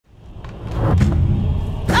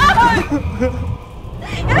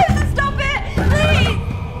Yes, stop it! Please!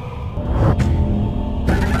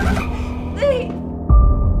 Please!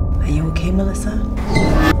 Are you okay, Melissa?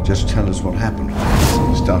 Just tell us what happened.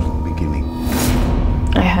 Start at the beginning.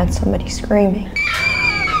 I heard somebody screaming.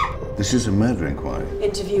 This is a murder inquiry.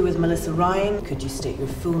 Interview with Melissa Ryan. Could you state your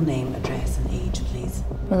full name, address, and age, please?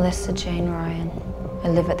 Melissa Jane Ryan. I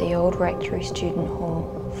live at the old Rectory Student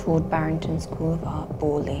Hall, Ford Barrington School of Art,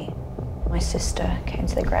 Borley. My sister came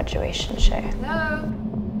to the graduation show. Hello?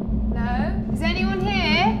 Hello? Is anyone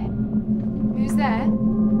here? Who's there?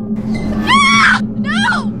 No!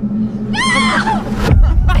 No!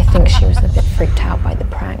 I think she was a bit freaked out by the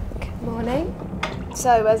prank. Morning.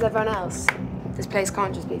 So, where's everyone else? This place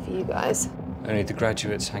can't just be for you guys. Only the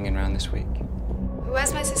graduates hanging around this week.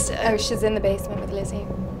 Where's my sister? Oh, she's in the basement with Lizzie.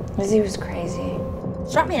 Lizzie was crazy.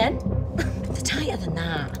 Strap me in. They're tighter than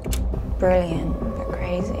that. Brilliant, but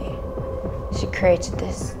crazy. She created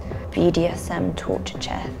this BDSM torture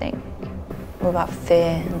chair thing. All about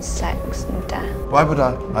fear and sex and death. Why would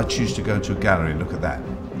I choose to go to a gallery and look at that?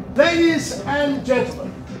 Ladies and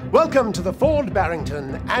gentlemen, welcome to the Ford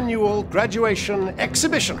Barrington Annual Graduation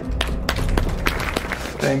Exhibition.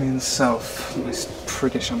 Damien's self, the most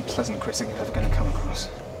priggish, unpleasant critic you're ever going to come across.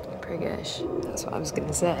 Priggish. That's what I was going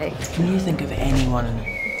to say. Can you think of anyone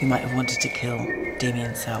who might have wanted to kill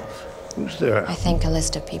Damien's self? Who's there? I think a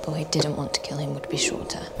list of people who didn't want to kill him would be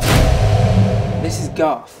shorter. This is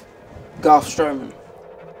Garth. Garth Stroman.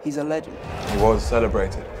 He's a legend. He was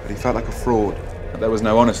celebrated, but he felt like a fraud. But there was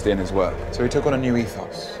no honesty in his work. So he took on a new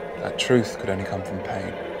ethos. That truth could only come from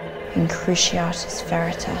pain. In Cruciatus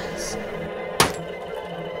Veritas.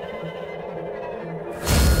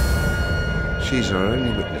 She's our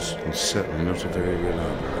only witness, and certainly not a very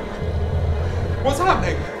reliable one. What's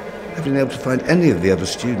happening? I haven't been able to find any of the other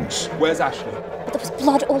students. Where's Ashley? But there was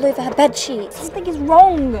blood all over her bedsheet. Something is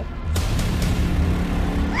wrong.